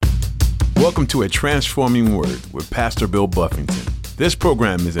Welcome to A Transforming Word with Pastor Bill Buffington. This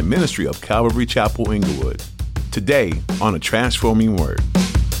program is a ministry of Calvary Chapel, Inglewood. Today on A Transforming Word.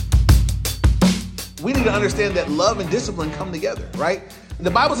 We need to understand that love and discipline come together, right?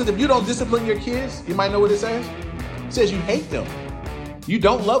 The Bible says if you don't discipline your kids, you might know what it says. It says you hate them. You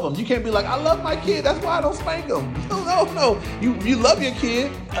don't love them. You can't be like, I love my kid, that's why I don't spank them. No. You love your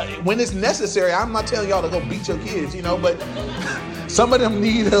kid when it's necessary. I'm not telling y'all to go beat your kids, but some of them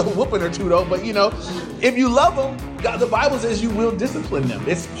need a whooping or two though. But if you love them, God, the Bible says you will discipline them.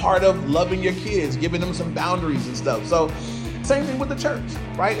 It's part of loving your kids, giving them some boundaries and stuff. So same thing with the church,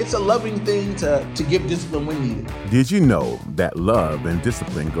 right? It's a loving thing to give discipline when needed. Did you know that love and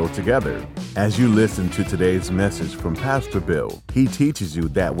discipline go together? As you listen to today's message from Pastor Bill, he teaches you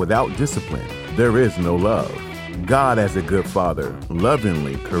that without discipline, there is no love. God, as a good father,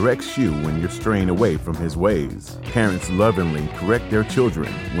 lovingly corrects you when you're straying away from his ways. Parents lovingly correct their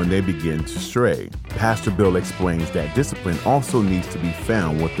children when they begin to stray. Pastor Bill explains that discipline also needs to be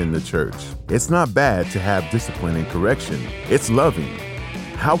found within the church. It's not bad to have discipline and correction. It's loving.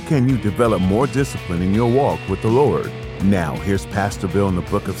 How can you develop more discipline in your walk with the Lord? Now, here's Pastor Bill in the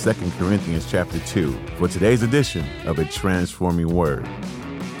book of 2 Corinthians chapter 2 for today's edition of A Transforming Word.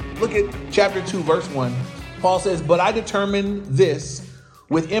 Look at chapter 2, verse 1. Paul says, but I determined this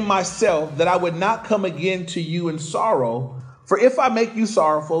within myself, that I would not come again to you in sorrow. For if I make you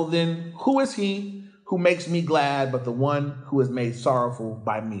sorrowful, then who is he who makes me glad but the one who is made sorrowful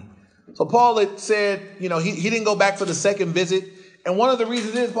by me? So Paul had said, he didn't go back for the second visit. And one of the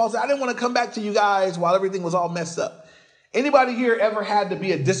reasons is Paul said, I didn't want to come back to you guys while everything was all messed up. Anybody here ever had to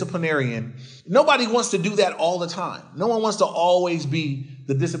be a disciplinarian? Nobody wants to do that all the time. No one wants to always be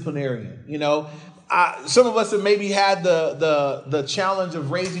the disciplinarian. Some of us have maybe had the challenge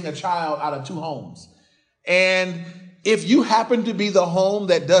of raising a child out of two homes. And if you happen to be the home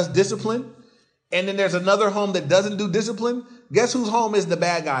that does discipline, and then there's another home that doesn't do discipline, guess whose home is the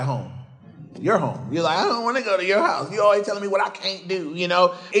bad guy home? Your home. You're like, I don't want to go to your house. You're always telling me what I can't do.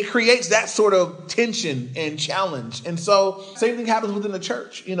 It creates that sort of tension and challenge. And so same thing happens within the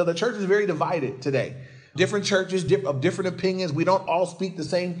church. The church is very divided today. Different churches of different opinions. We don't all speak the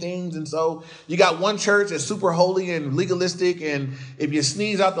same things. And so you got one church that's super holy and legalistic. And if you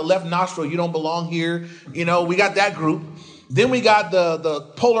sneeze out the left nostril, you don't belong here. We got that group. Then we got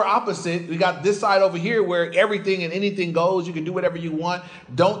the polar opposite. We got this side over here where everything and anything goes. You can do whatever you want.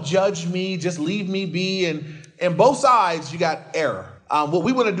 Don't judge me. Just leave me be. And both sides, you got error. What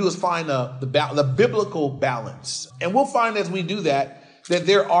we want to do is find the biblical balance. And we'll find as we do that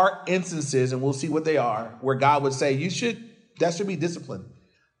there are instances, and we'll see what they are, where God would say, that should be discipline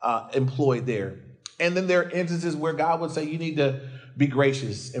employed there. And then there are instances where God would say, you need to be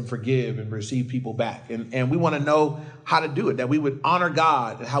gracious and forgive and receive people back. And we want to know how to do it, that we would honor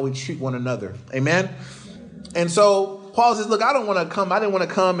God and how we treat one another. Amen. And so Paul says, look, I didn't want to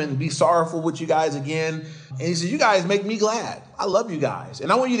come and be sorrowful with you guys again. And he says, you guys make me glad. I love you guys.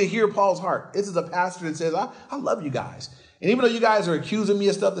 And I want you to hear Paul's heart. This is a pastor that says, I love you guys. And even though you guys are accusing me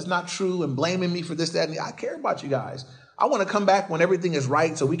of stuff that's not true and blaming me for this, that, and I care about you guys. I want to come back when everything is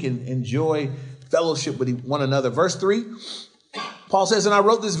right so we can enjoy fellowship with one another. Verse 3, Paul says, and I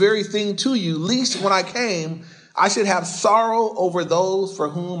wrote this very thing to you, lest when I came, I should have sorrow over those for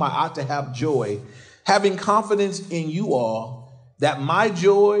whom I ought to have joy, having confidence in you all, that my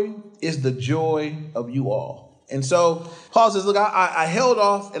joy is the joy of you all. And so Paul says, look, I held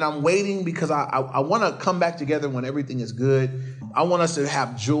off and I'm waiting because I want to come back together when everything is good. I want us to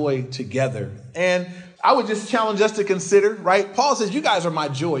have joy together. And I would just challenge us to consider, right? Paul says, you guys are my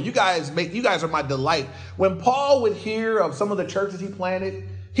joy. You guys are my delight. When Paul would hear of some of the churches he planted,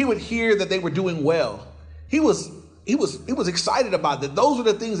 he would hear that they were doing well. He was excited about that. Those are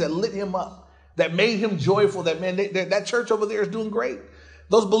the things that lit him up, that made him joyful, that that church over there is doing great.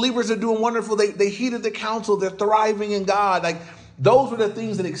 Those believers are doing wonderful. They heeded the counsel. They're thriving in God. Like, those were the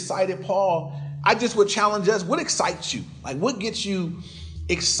things that excited Paul. I just would challenge us. What excites you? Like, what gets you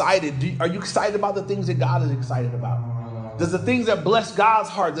excited? Are you excited about the things that God is excited about? Does the things that bless God's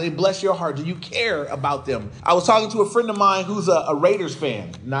heart, do they bless your heart? Do you care about them? I was talking to a friend of mine who's a Raiders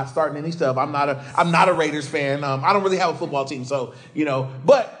fan. Not starting any stuff. I'm not a Raiders fan. I don't really have a football team, so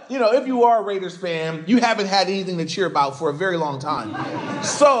But if you are a Raiders fan, you haven't had anything to cheer about for a very long time.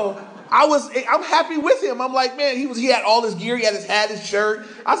 So I'm happy with him. I'm like, man, he had all his gear. He had his hat, his shirt.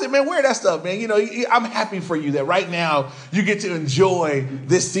 I said, man, wear that stuff, man. I'm happy for you that right now you get to enjoy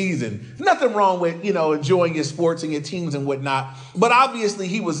this season. Nothing wrong with, enjoying your sports and your teams and whatnot. But obviously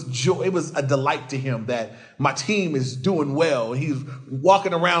it was a delight to him that my team is doing well. And he's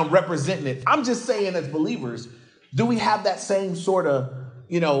walking around representing it. I'm just saying, as believers, do we have that same sort of,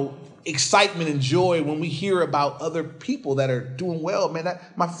 excitement and joy when we hear about other people that are doing well. Man,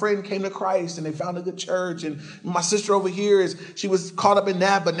 my friend came to Christ and they found a good church. And my sister over here, she was caught up in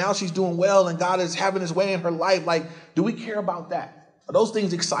that, but now she's doing well and God is having his way in her life. Like, do we care about that? Those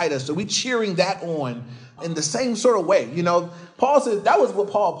things excite us. Are we cheering that on in the same sort of way? You know, Paul said that was what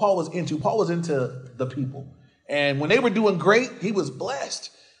Paul was into. Paul was into the people. And when they were doing great, he was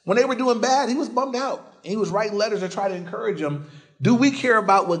blessed. When they were doing bad, he was bummed out. He was writing letters to try to encourage them. Do we care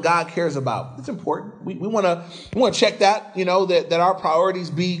about what God cares about? It's important. We want to check that, you know, that our priorities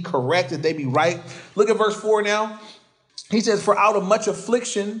be correct, that they be right. Look at verse 4 now. He says, for out of much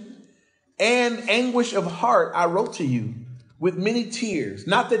affliction and anguish of heart, I wrote to you with many tears,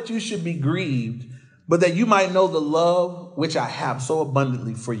 not that you should be grieved, but that you might know the love which I have so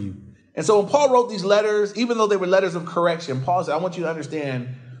abundantly for you. And so when Paul wrote these letters, even though they were letters of correction, Paul said, I want you to understand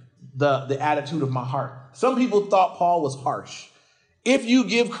the attitude of my heart. Some people thought Paul was harsh. If you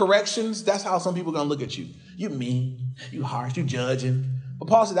give corrections, that's how some people are going to look at you. You mean, you harsh, you judging. But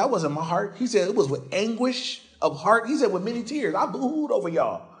Paul said, that wasn't my heart. He said it was with anguish of heart. He said with many tears. I boohooed over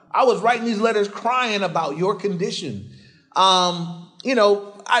y'all. I was writing these letters crying about your condition. You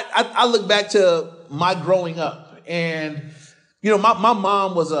know, I look back to my growing up and, you know, my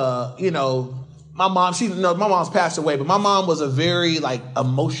mom was my mom's passed away, but my mom was a very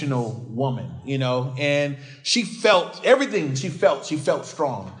emotional woman, you know, and she felt everything she felt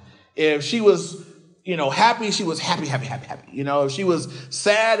strong. If she was, you know, happy, she was happy. You know, if she was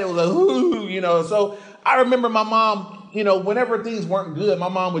sad, it was like, ooh, you know. So I remember my mom, you know, whenever things weren't good, my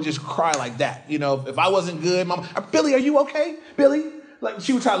mom would just cry like that. You know, if I wasn't good, Billy, are you okay? Billy? Like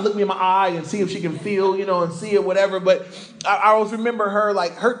she would try to look me in my eye and see if she can feel, you know, and see it, whatever. But I always remember her,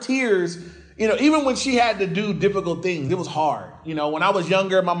 her tears. You know, even when she had to do difficult things, it was hard. You know, when I was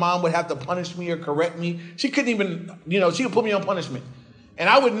younger, my mom would have to punish me or correct me. She couldn't even, you know, she would put me on punishment. And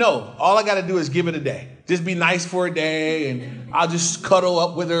I would know all I got to do is give it a day. Just be nice for a day. And I'll just cuddle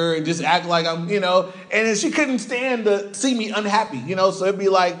up with her and just act like I'm, you know, and then she couldn't stand to see me unhappy, you know. So it'd be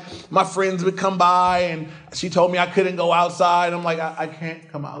like my friends would come by and she told me I couldn't go outside. I'm like, I can't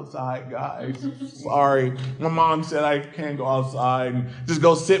come outside, guys. Sorry. My mom said I can't go outside. And just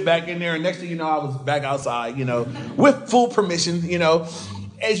go sit back in there. And next thing you know, I was back outside, you know, with full permission, you know.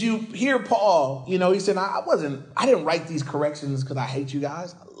 As you hear Paul, you know, he said, I didn't write these corrections because I hate you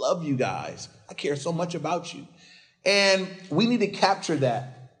guys. I love you guys. I care so much about you. And we need to capture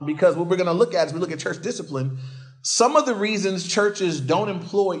that because what we're going to look at as we look at church discipline, some of the reasons churches don't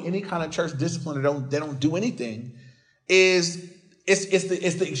employ any kind of church discipline or they don't do anything is it's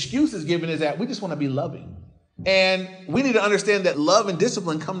the excuses given is that we just want to be loving. And we need to understand that love and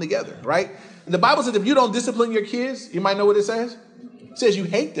discipline come together, right? The Bible says if you don't discipline your kids, you might know what it says. It says you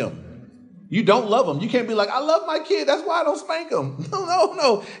hate them. You don't love them. You can't be like, I love my kid. That's why I don't spank them.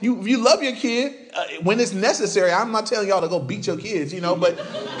 No. You love your kid when it's necessary. I'm not telling y'all to go beat your kids, you know, but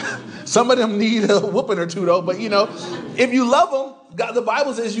some of them need a whooping or two, though. But, you know, if you love them, God, the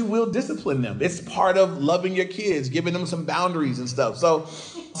Bible says you will discipline them. It's part of loving your kids, giving them some boundaries and stuff. So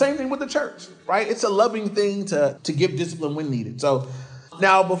same thing with the church, right? It's a loving thing to give discipline when needed. So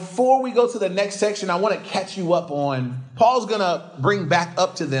now, before we go to the next section, I want to catch you up on, Paul's going to bring back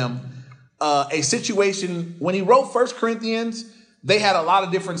up to them a situation. When he wrote 1 Corinthians, they had a lot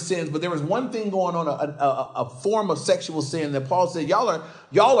of different sins, but there was one thing going on, a form of sexual sin that Paul said, y'all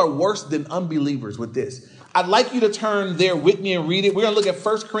are worse than unbelievers with this. I'd like you to turn there with me and read it. We're going to look at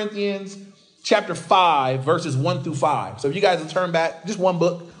 1 Corinthians chapter 5, verses 1 through 5. So if you guys will turn back, just one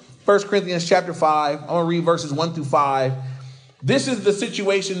book, 1 Corinthians chapter 5. I'm going to read verses 1 through 5. This is the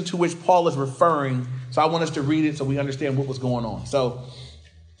situation to which Paul is referring. So I want us to read it so we understand what was going on. So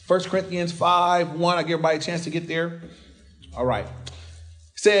 1 Corinthians 5:1. I give everybody a chance to get there. All right. It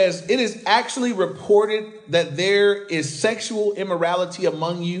says, it is actually reported that there is sexual immorality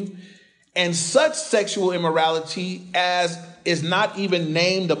among you, and such sexual immorality as is not even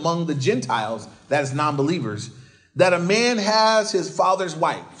named among the Gentiles, that is non-believers, that a man has his father's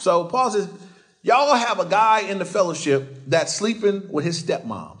wife. So Paul says, y'all have a guy in the fellowship that's sleeping with his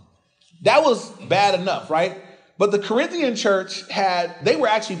stepmom. That was bad enough, right? But the Corinthian church they were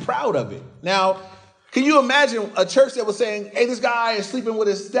actually proud of it. Now, can you imagine a church that was saying, hey, this guy is sleeping with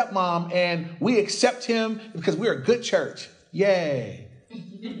his stepmom and we accept him because we're a good church. Yay.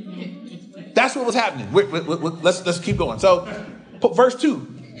 That's what was happening. Let's keep going. So verse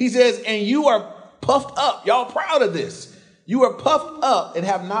 2, he says, and you are puffed up. Y'all proud of this. You are puffed up and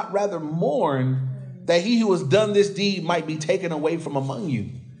have not rather mourned that he who has done this deed might be taken away from among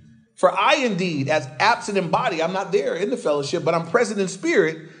you. For I indeed, as absent in body, I'm not there in the fellowship, but I'm present in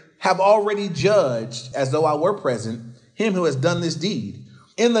spirit, have already judged, as though I were present, him who has done this deed.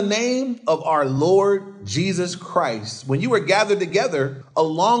 in the name of our Lord Jesus Christ, when you were gathered together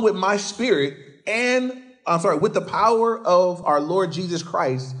along with my spirit with the power of our Lord Jesus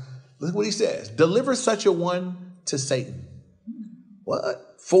Christ, look what he says, deliver such a one to Satan.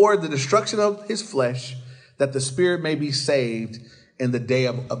 What? For the destruction of his flesh, that the spirit may be saved in the day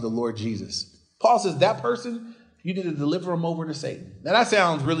of the Lord Jesus. Paul says that person, you need to deliver him over to Satan. Now that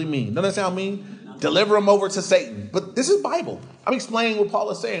sounds really mean. Doesn't that sound mean? Deliver him over to Satan. But this is Bible. I'm explaining what Paul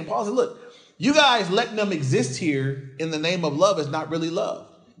is saying. Paul said, look, you guys letting them exist here in the name of love is not really love.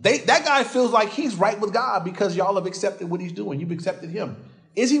 That guy feels like he's right with God because y'all have accepted what he's doing. You've accepted him.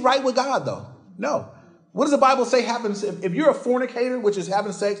 Is he right with God, though? No. What does the Bible say happens if you're a fornicator, which is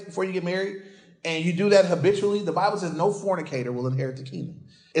having sex before you get married, and you do that habitually? The Bible says no fornicator will inherit the kingdom.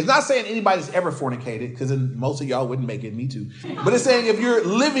 It's not saying anybody's ever fornicated, because then most of y'all wouldn't make it, me too. But it's saying if you're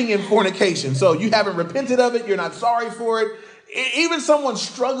living in fornication, so you haven't repented of it, you're not sorry for it, even someone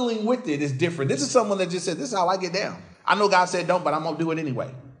struggling with it is different. This is someone that just said, this is how I get down. I know God said don't, but I'm going to do it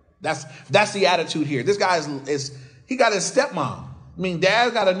anyway. That's the attitude here. This guy he got his stepmom. I mean,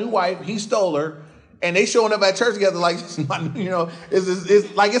 dad got a new wife. He stole her. And they showing up at church together like, it's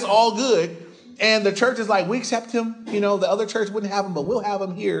like it's all good. And the church is like, we accept him. The other church wouldn't have him, but we'll have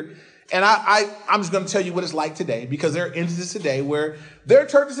him here. And I'm just going to tell you what it's like today, because there are instances today where there are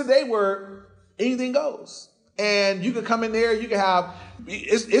churches today where anything goes. And you can come in there, you can have,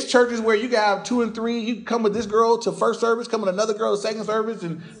 it's churches where you can have 2 and 3. You can come with this girl to first service, come with another girl to second service,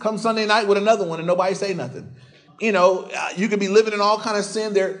 and come Sunday night with another one and nobody say nothing. You could be living in all kind of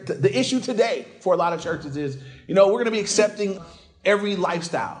sin. The issue today for a lot of churches is, we're going to be accepting every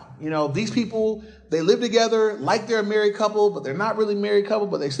lifestyle. These people, they live together like they're a married couple, but they're not really a married couple,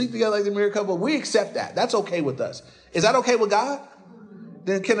 but they sleep together like they're a married couple. We accept that. That's okay with us. Is that okay with God?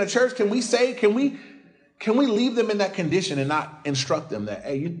 Then can we leave them in that condition and not instruct them that,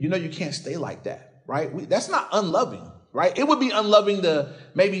 hey, you can't stay like that, right? That's not unloving. Right? It would be unloving to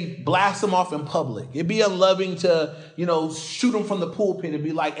maybe blast them off in public. It'd be unloving to, shoot them from the pulpit and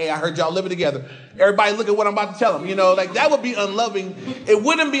be like, hey, I heard y'all living together. Everybody look at what I'm about to tell them. That would be unloving. It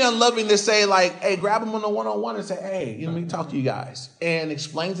wouldn't be unloving to say like, hey, grab them on a one-on-one and say, hey, let me talk to you guys and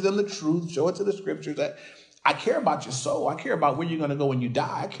explain to them the truth, show it to the scriptures that I care about your soul. I care about where you're going to go when you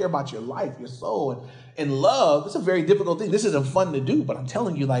die. I care about your life, your soul. And love, it's a very difficult thing. This isn't fun to do, but I'm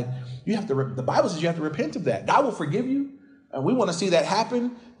telling you, the Bible says you have to repent of that. God will forgive you, and we want to see that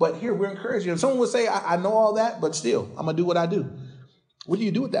happen. But here, we're encouraging. If someone would say, I know all that, but still, I'm going to do what I do. What do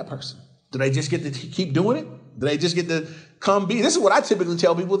you do with that person? Do they just get to keep doing it? Do they just get to come be? This is what I typically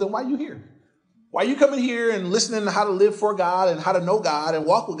tell people. Then why are you here? Why are you coming here and listening to how to live for God and how to know God and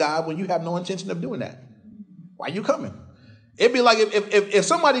walk with God when you have no intention of doing that? Why are you coming? It'd be like if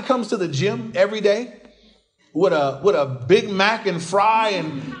somebody comes to the gym every day with a Big Mac and fry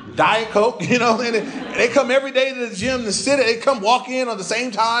and Diet Coke, and they come every day to the gym to they come walk in at the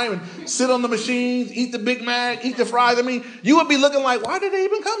same time and sit on the machines, eat the Big Mac, eat the fries. I mean, you would be looking like, why did they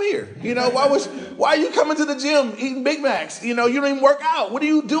even come here? Why are you coming to the gym eating Big Macs? You don't even work out. What are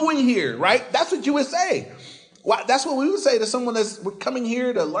you doing here? Right? That's what you would say. That's what we would say to someone that's coming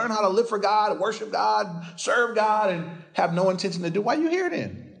here to learn how to live for God, worship God, serve God, and have no intention to do. Why are you here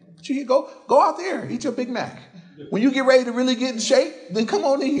then? Go out there, eat your Big Mac. When you get ready to really get in shape, then come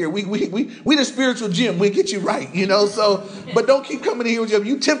on in here. We the spiritual gym. We get you right, So, but don't keep coming in here with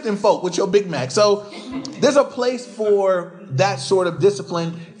you tempting folk with your Big Mac. So, there's a place for that sort of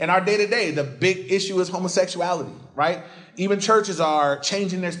discipline in our day to day. The big issue is homosexuality, right? Even churches are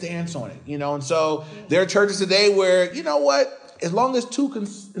changing their stance on it, And so there are churches today where, as long as two,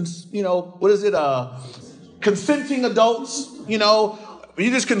 consenting adults,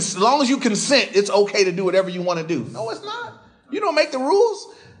 as long as you consent, it's okay to do whatever you want to do. No, it's not. You don't make the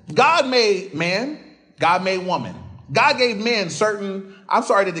rules. God made man. God made woman. God gave men certain, I'm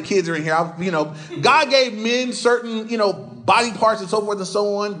sorry that the kids are in here. God gave men certain, body parts and so forth and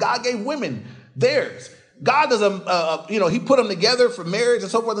so on. God gave women theirs. God does he put them together for marriage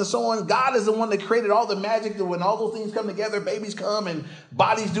and so forth and so on. God is the one that created all the magic that when all those things come together, babies come and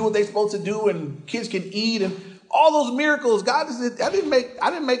bodies do what they're supposed to do and kids can eat and all those miracles. God I didn't make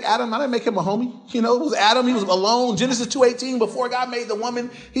Adam. I didn't make him a homie. It was Adam. He was alone. Genesis 2:18, before God made the woman,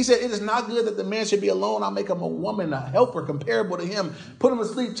 he said, it is not good that the man should be alone. I'll make him a woman, a helper comparable to him. Put him to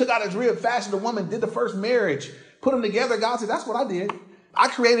sleep, took out his rib, fashioned a woman, did the first marriage, put them together. God said, that's what I did. I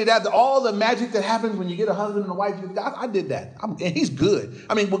created that. All the magic that happens when you get a husband and a wife, God, I did that. And he's good.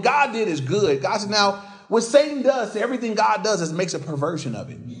 I mean, what God did is good. God said, now, what Satan does, everything God does is makes a perversion of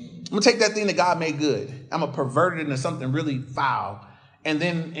it. I'm going to take that thing that God made good. I'm going to pervert it into something really foul and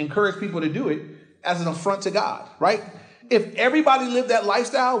then encourage people to do it as an affront to God, right? if everybody lived that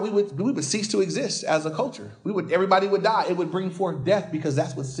lifestyle, we would cease to exist as a culture. Everybody would die. It would bring forth death because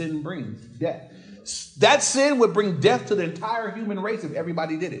that's what sin brings, death. That sin would bring death to the entire human race if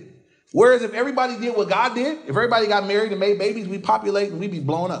everybody did it. Whereas if everybody did what God did, if everybody got married and made babies, we'd populate and we'd be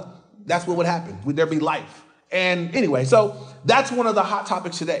blown up. That's what would happen. There'd be life. And anyway, so that's one of the hot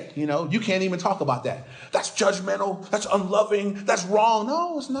topics today. You can't even talk about that. That's judgmental. That's unloving. That's wrong.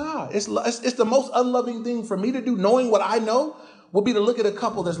 No, it's not. It's the most unloving thing for me to do, knowing what I know, would be to look at a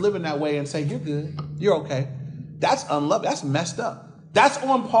couple that's living that way and say, you're good. You're okay. That's unloving. That's messed up. That's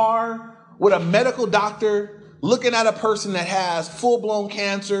on par with a medical doctor looking at a person that has full-blown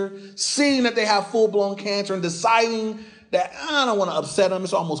cancer, seeing that they have full-blown cancer and deciding that I don't want to upset them.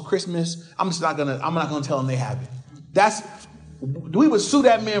 It's almost Christmas. I'm not gonna tell them they have it. We would sue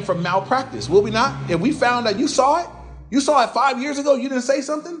that man for malpractice, will we not? If we found that you saw it 5 years ago, you didn't say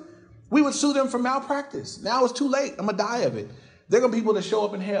something, we would sue them for malpractice. Now it's too late. I'm gonna die of it. There are gonna be people that show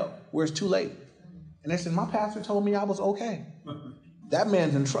up in hell where it's too late. And they said, my pastor told me I was okay. That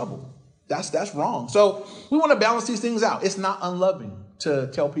man's in trouble. That's wrong. So we want to balance these things out. It's not unloving to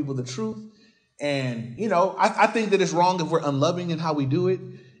tell people the truth. And, I think that it's wrong if we're unloving in how we do it,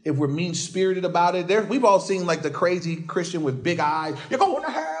 if we're mean-spirited about it. We've all seen like the crazy Christian with big eyes. You're going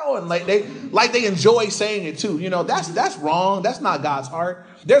to hell. And they enjoy saying it too. That's wrong. That's not God's heart.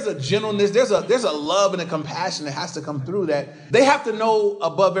 There's a gentleness. There's a love and a compassion that has to come through that. They have to know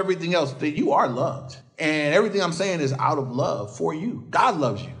above everything else that you are loved. And everything I'm saying is out of love for you. God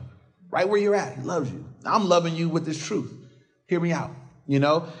loves you. Right where you're at, he loves you. I'm loving you with this truth. Hear me out.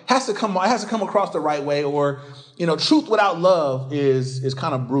 Has to come across the right way, or truth without love is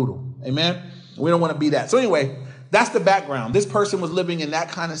kind of brutal. Amen. We don't want to be that. So anyway, that's the background. This person was living in that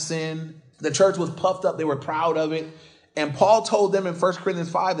kind of sin. The church was puffed up. They were proud of it. And Paul told them in 1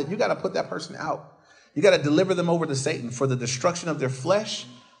 Corinthians 5 that you got to put that person out. You got to deliver them over to Satan for the destruction of their flesh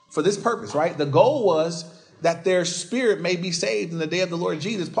for this purpose, right? The goal was that their spirit may be saved in the day of the Lord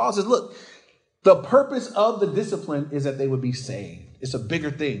Jesus. Paul says, look, the purpose of the discipline is that they would be saved. It's a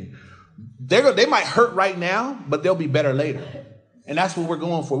bigger thing. They might hurt right now, but they'll be better later. And that's what we're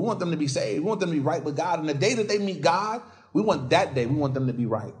going for. We want them to be saved. We want them to be right with God. And the day that they meet God, we want them to be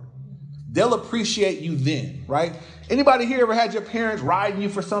right. They'll appreciate you then, right? Anybody here ever had your parents riding you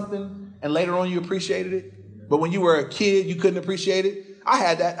for something and later on you appreciated it? But when you were a kid, you couldn't appreciate it? I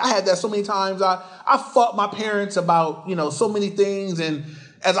had that so many times. I fought my parents about, so many things. And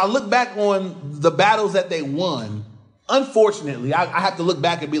as I look back on the battles that they won, unfortunately, I have to look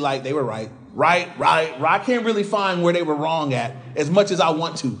back and be like, they were right. I can't really find where they were wrong at as much as I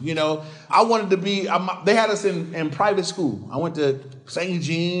want to. I wanted to be, they had us in private school. I went to St.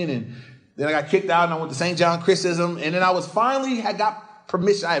 Eugene, and then I got kicked out and I went to St. John Christism. And then I had got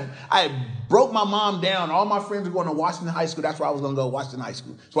permission. I broke my mom down. All my friends were going to Washington High School. That's where I was going to go, Washington High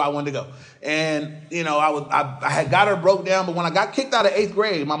School. That's where I wanted to go. And, I had got her broke down. But when I got kicked out of 8th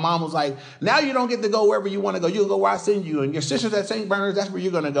grade, my mom was like, now you don't get to go wherever you want to go. You'll go where I send you. And your sister's at St. Bernard's, that's where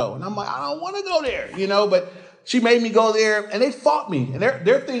you're going to go. And I'm like, I don't want to go there, But she made me go there. And they fought me. And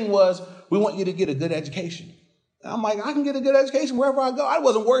their thing was, we want you to get a good education. And I'm like, I can get a good education wherever I go. I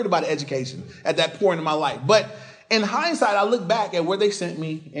wasn't worried about education at that point in my life. But in hindsight, I look back at where they sent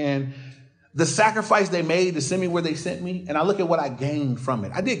me and the sacrifice they made to send me where they sent me. And I look at what I gained from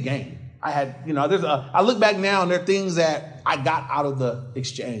it. I did gain. I had, I look back now and there are things that I got out of the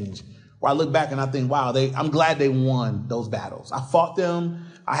exchange where I look back and I think, wow, I'm glad they won those battles. I fought them.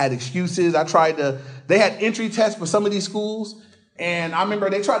 I had excuses. They had entry tests for some of these schools. And I remember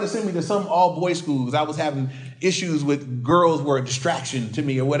they tried to send me to some all-boys schools. I was having issues with girls were a distraction to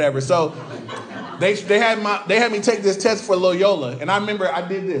me or whatever. So they had me take this test for Loyola. And I remember I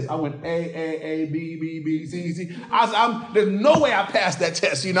did this. I went A, B, B, B, C, C. There's no way I passed that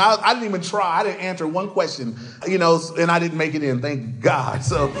test. I didn't even try. I didn't answer one question, and I didn't make it in. Thank God.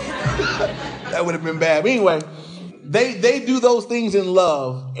 So that would have been bad. But anyway, they do those things in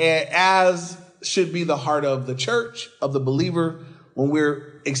love, as should be the heart of the church, of the believer, when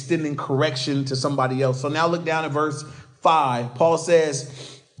we're extending correction to somebody else. So now look down at verse 5. Paul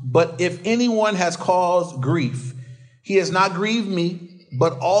says, but if anyone has caused grief, he has not grieved me,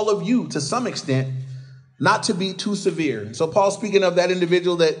 but all of you to some extent, not to be too severe. So Paul's speaking of that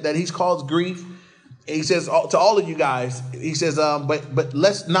individual that he's caused grief. He says to all of you guys, he says, but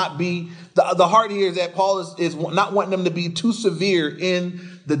let's not be, the heart here is that Paul is not wanting them to be too severe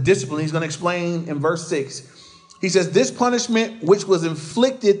in the discipline. He's going to explain in verse 6. He says, this punishment which was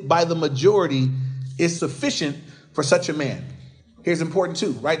inflicted by the majority is sufficient for such a man. Here's important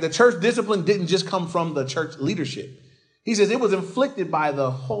too, right? The church discipline didn't just come from the church leadership. He says it was inflicted by the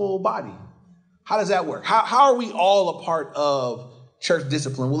whole body. How does that work? How are we all a part of church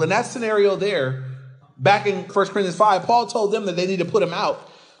discipline? Well, in that scenario there, back in 1 Corinthians 5, Paul told them that they need to put him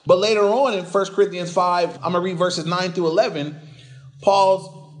out. But later on in 1 Corinthians 5, I'm going to read verses 9 through 11.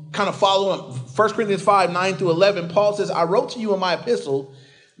 Paul's kind of following 1 Corinthians 5, 9 through 11. Paul says, I wrote to you in my epistle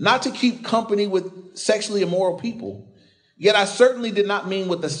not to keep company with sexually immoral people. Yet I certainly did not mean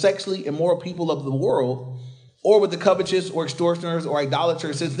with the sexually immoral people of the world, or with the covetous or extortioners or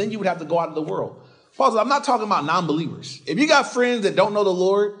idolaters, since then you would have to go out of the world. Paul says, I'm not talking about non-believers. If you got friends that don't know the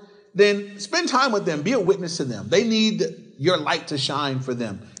Lord, then spend time with them. Be a witness to them. They need your light to shine for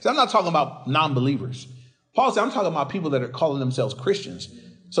them. So I'm not talking about non-believers. Paul said, I'm talking about people that are calling themselves Christians.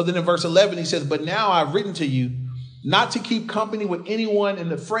 So then in verse 11, he says, but now I've written to you not to keep company with anyone.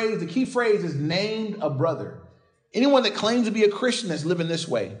 And the key phrase is named a brother. Anyone that claims to be a Christian that's living this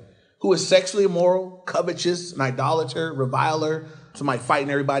way, who is sexually immoral, covetous, an idolater, reviler, somebody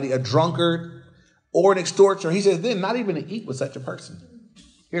fighting everybody, a drunkard, or an extortioner. He says, then not even to eat with such a person.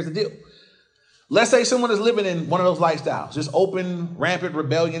 Here's the deal. Let's say someone is living in one of those lifestyles, just open, rampant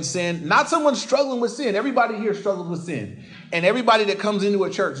rebellion, sin, not someone struggling with sin. Everybody here struggles with sin. And everybody that comes into a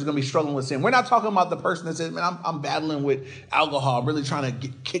church is going to be struggling with sin. We're not talking about the person that says, man, I'm battling with alcohol. I'm really trying to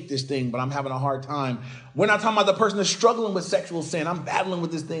kick this thing, but I'm having a hard time. We're not talking about the person that's struggling with sexual sin. I'm battling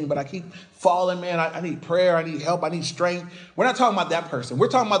with this thing, but I keep falling, man. I need prayer. I need help. I need strength. We're not talking about that person. We're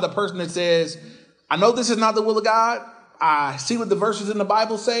talking about the person that says, I know this is not the will of God. I see what the verses in the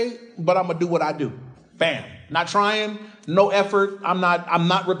Bible say, but I'm going to do what I do. Bam. Not trying, no effort. I'm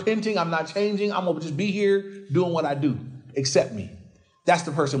not repenting. I'm not changing. I'm going to just be here doing what I do. Accept me. That's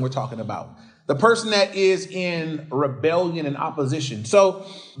the person we're talking about. The person that is in rebellion and opposition. So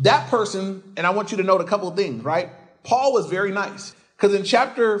that person, and I want you to note a couple of things, right? Paul was very nice because in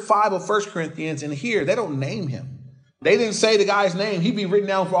chapter 5 of 1 Corinthians and here, they don't name him. They didn't say the guy's name. He'd be written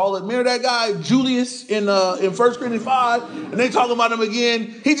down for all of it. Remember that guy, Julius, in 1 Corinthians 5? And they talk about him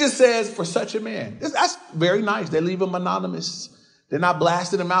again. He just says, for such a man. That's very nice. They leave him anonymous. They're not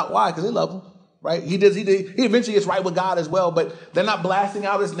blasting him out. Why? Because they love him, right? He eventually gets right with God as well, but they're not blasting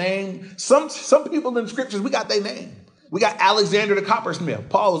out his name. Some people in scriptures, we got their name. We got Alexander the coppersmith.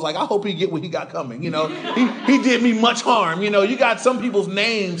 Paul was like, I hope he get what he got coming. You know, he did me much harm. You know, you got some people's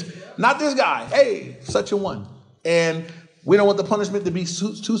names, not this guy. Hey, such a one. And we don't want the punishment to be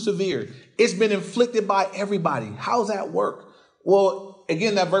too severe. It's been inflicted by everybody. How's that work? Well,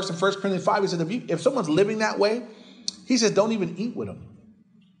 again, that verse in 1 Corinthians 5, he says, if someone's living that way, he says, don't even eat with them.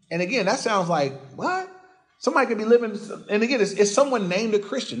 And again, that sounds like, what? Somebody could be living, and again, it's someone named a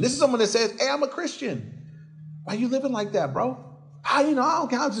Christian. This is someone that says, hey, I'm a Christian. Why are you living like that, bro? I don't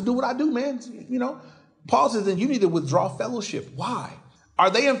care. I'll just do what I do, man. You know, Paul says, then you need to withdraw fellowship. Why?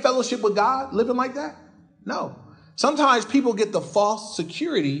 Are they in fellowship with God living like that? No. Sometimes people get the false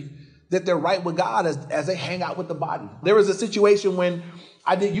security that they're right with God as they hang out with the body. There was a situation when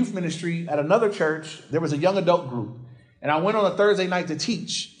I did youth ministry at another church. There was a young adult group, and I went on a Thursday night to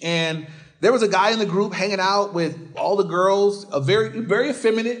teach. And there was a guy in the group hanging out with all the girls, a very, very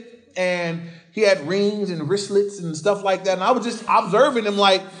effeminate, and he had rings and wristlets and stuff like that. And I was just observing him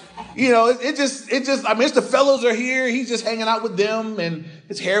like, you know, it just, I mean, it's the fellows are here. He's just hanging out with them. And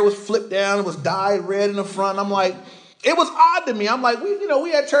his hair was flipped down. It was dyed red in the front. I'm like, it was odd to me. I'm like,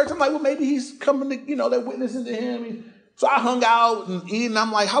 we at church. I'm like, well, maybe he's coming to, they're witnessing to him. So I hung out and eating.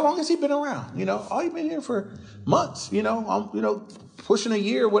 I'm like, how long has he been around? Oh, he's been here for months, I'm, pushing a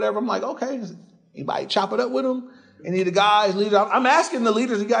year or whatever. I'm like, okay, anybody chop it up with him? Any of the guys, leaders? I'm asking the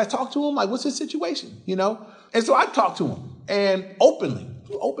leaders, you guys talk to him? Like, what's his situation? And so I talked to him and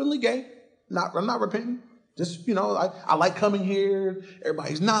openly gay. I'm not repenting. Just, I like coming here.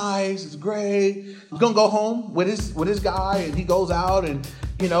 Everybody's nice. It's great. He's going to go home with his guy, and he goes out and,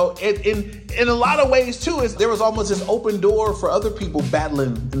 in a lot of ways too, there was almost this open door for other people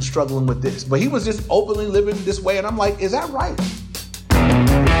battling and struggling with this. But he was just openly living this way. And I'm like, is that right?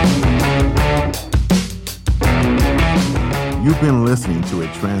 You've been listening to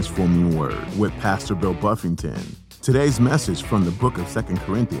A Transforming Word with Pastor Bill Buffington. Today's message from the book of 2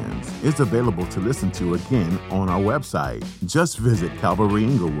 Corinthians is available to listen to again on our website. Just visit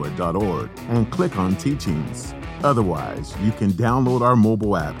calvaryinglewood.org and click on Teachings. Otherwise, you can download our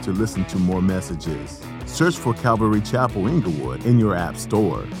mobile app to listen to more messages. Search for Calvary Chapel Inglewood in your app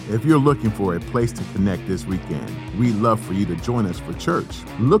store. If you're looking for a place to connect this weekend, we'd love for you to join us for church.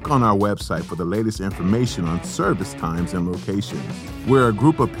 Look on our website for the latest information on service times and locations. We're a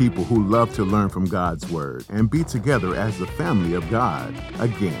group of people who love to learn from God's Word and be together as the family of God.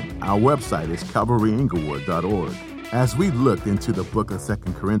 Again, our website is calvaryinglewood.org. As we looked into the book of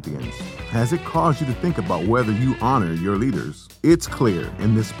 2 Corinthians, has it caused you to think about whether you honor your leaders? It's clear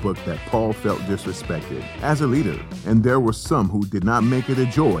in this book that Paul felt disrespected as a leader, and there were some who did not make it a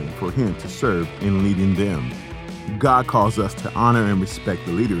joy for him to serve in leading them. God calls us to honor and respect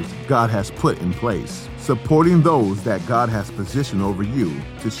the leaders God has put in place. Supporting those that God has positioned over you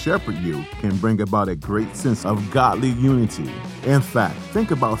to shepherd you can bring about a great sense of godly unity. In fact,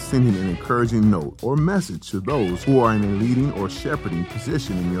 think about sending an encouraging note or message to those who are in a leading or shepherding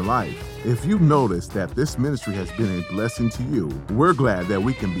position in your life. If you've noticed that this ministry has been a blessing to you, we're glad that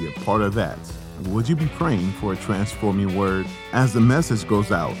we can be a part of that. Would you be praying for a transforming word? As the message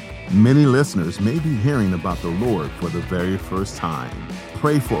goes out, many listeners may be hearing about the Lord for the very first time.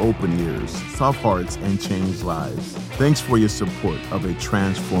 Pray for open ears, soft hearts, and changed lives. Thanks for your support of a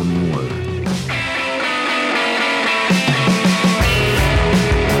transforming word.